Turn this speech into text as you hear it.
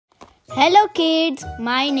Hello kids,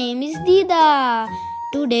 my name is Dida.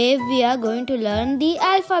 Today we are going to learn the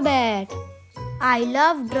alphabet. I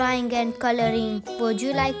love drawing and coloring. Would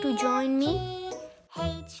you like to join me?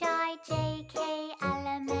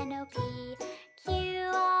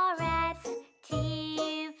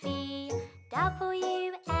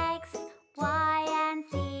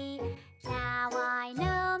 Now I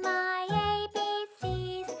know my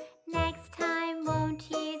ABCs. Next time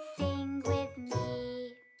won't you sing with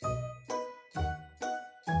me?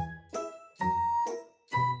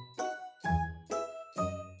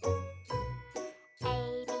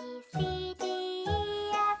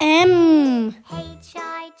 M.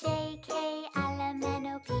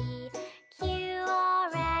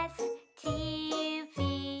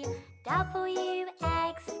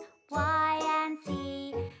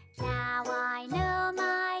 Now I know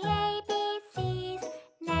my ABCs.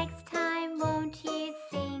 Next time won't you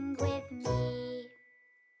sing with me?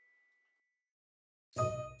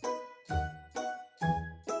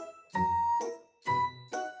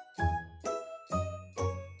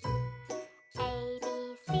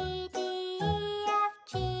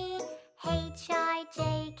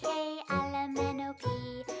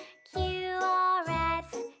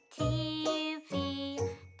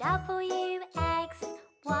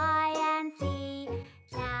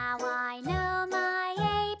 Now I know my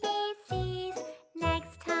ABCs.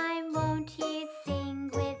 Next time won't you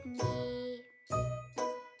sing with me?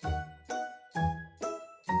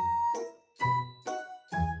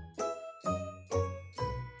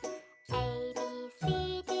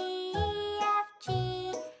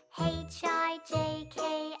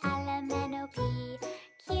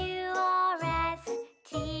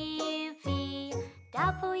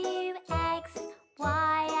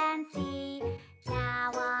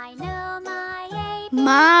 Now I know my ABCs.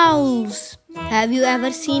 Mouse. Have you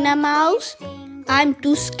ever seen a mouse? I'm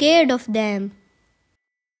too scared of them.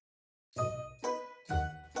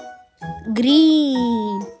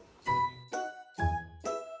 Green.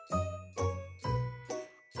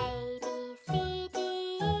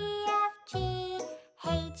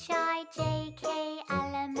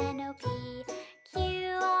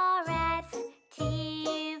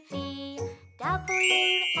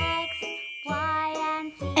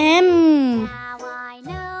 M. Now I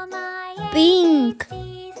know my Pink.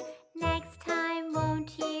 ABCs. Next time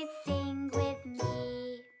won't you sing with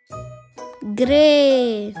me?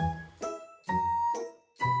 Gray.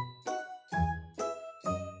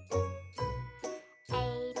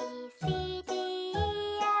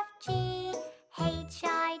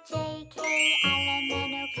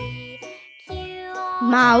 A-B-C-D-E-F-G-H-I-J-K-L-M-N-O-P-Q-R-S-T-U-V-W-X-Y-and-Z.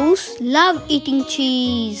 Mouse love eating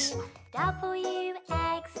cheese.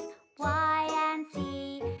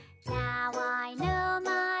 Now I know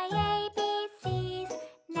my ABCs.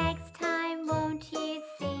 Next time won't you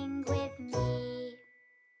sing with me?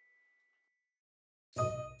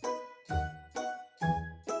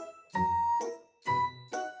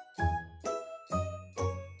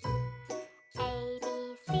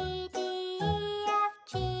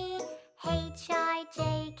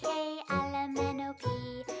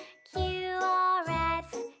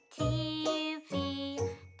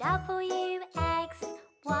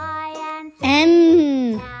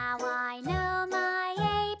 N. Now I know my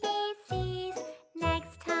ABCs.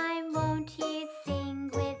 Next time won't you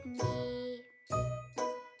sing with me?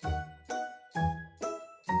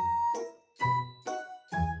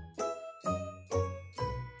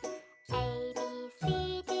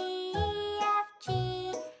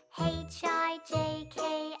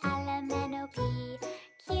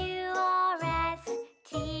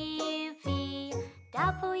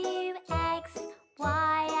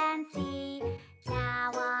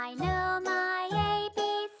 Now I know my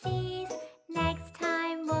ABCs. Next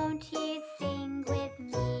time won't you sing with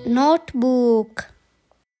me? Notebook.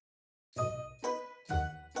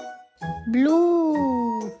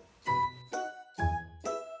 Blue.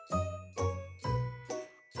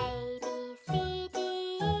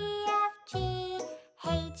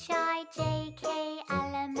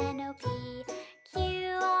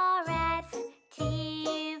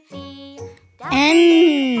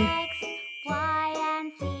 N.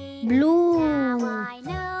 X-Y-and-Z. Blue. Now I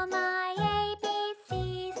know my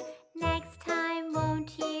ABCs. Next time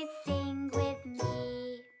won't you sing with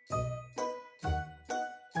me?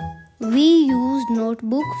 We use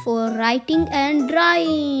notebook for writing and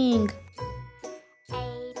drawing.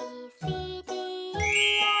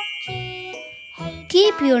 A-B-C-D-E-F-G-H-I-J-K-L-M-N-O-P-Q-R-S-T-U-V-W-X-Y-and-Z.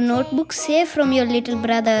 Keep your notebook safe from your little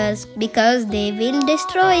brothers because they will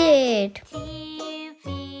destroy it.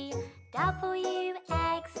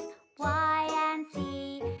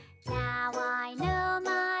 Now I know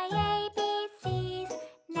my ABCs.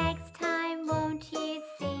 Next time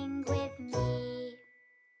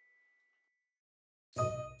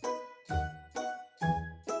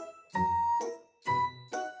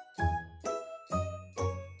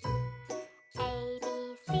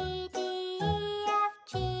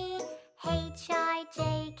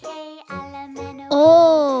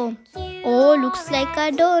looks like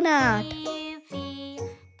a donut. V,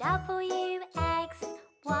 W, X,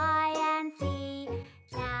 Y, and Z.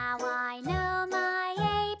 Now I know my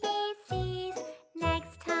ABCs.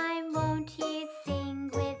 Next time, won't you sing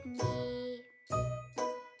with me?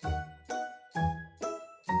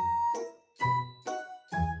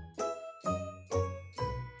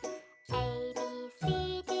 A, B,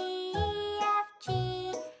 C, D, E, F, G,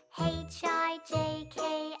 H, I, J, K,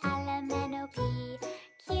 L, M, N, O, P,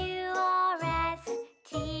 Q, R, S,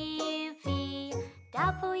 T, U, V,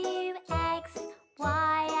 W, X,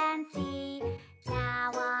 Y, and Z.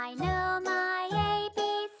 Now I know my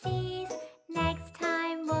ABCs. Next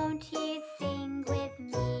time, won't you sing with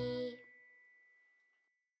me?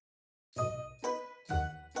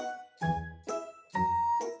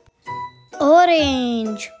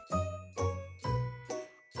 Orange.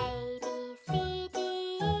 A, B, C, D,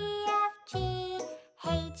 E, F, G,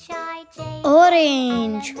 H, I, J,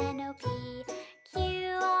 Orange. L, M, N, O, P, Q,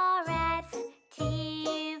 R, S, T,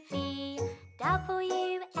 U, V,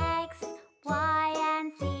 W, X, Y,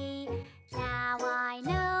 and Z. Now I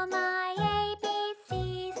know my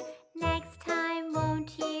ABCs. Next time, won't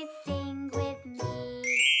you sing with me?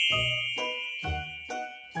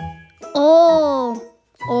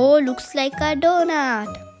 O looks like a donut.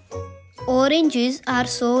 Oranges are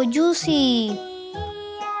so juicy. E,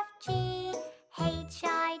 F, G, H,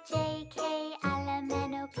 I, J, K, L, M,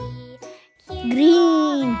 N, O, P, Q,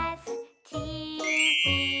 Green. R, S, T, U,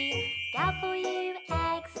 V, W,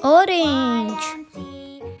 X, Orange. Y, and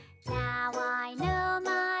Z. Now I know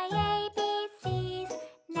my ABCs.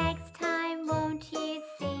 Next time, won't you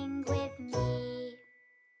sing with me?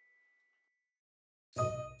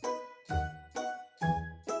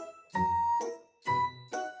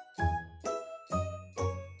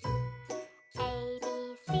 A, B,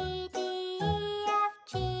 C, D, E, F,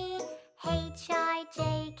 G, H, I,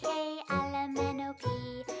 J, K, L, M, N, O, P,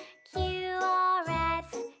 Q, R,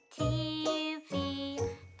 S, T, U, V, B.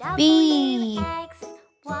 W, X,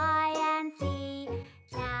 Y, and Z.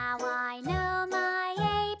 Now I know my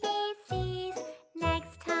ABCs.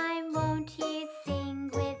 Next time, won't you sing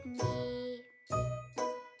with me?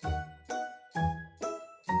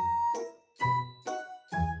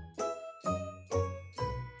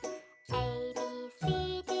 A, B,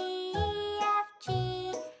 C, D, E, F, G,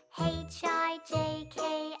 H, I, J, K,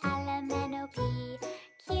 L, M, N, O, P,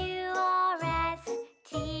 Q, R, S,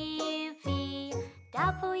 T, U, V,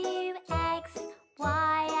 W, X,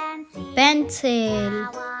 Y, and Z. Pencil.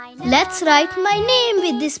 Now I know Let's write my name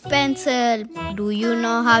with this pencil. Do you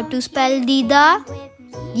know how to spell Dida? with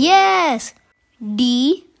me. Yes.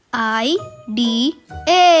 D-I-D-A.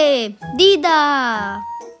 Dida.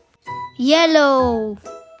 Yellow.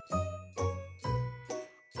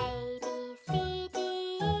 A, B, C, D,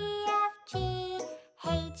 E, F, G,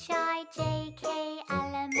 H, I, J, K,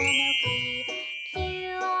 L, M, N, O, P, Q,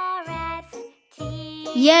 R, S, T,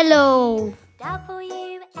 Yellow.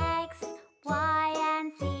 W, X, Y,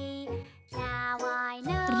 and Z. Now I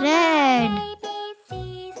know Red. my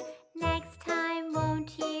ABCs. Next time,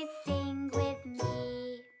 won't you sing with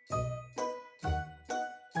me?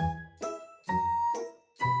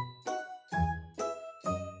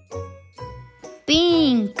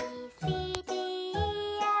 Pink. B, C, D,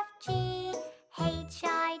 E, F, G, H,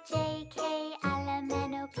 I, J, K, L, M,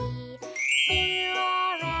 N, O, P, Q,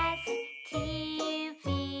 R, S, T, U,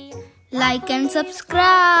 V. Like and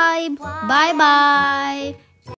subscribe. Bye bye.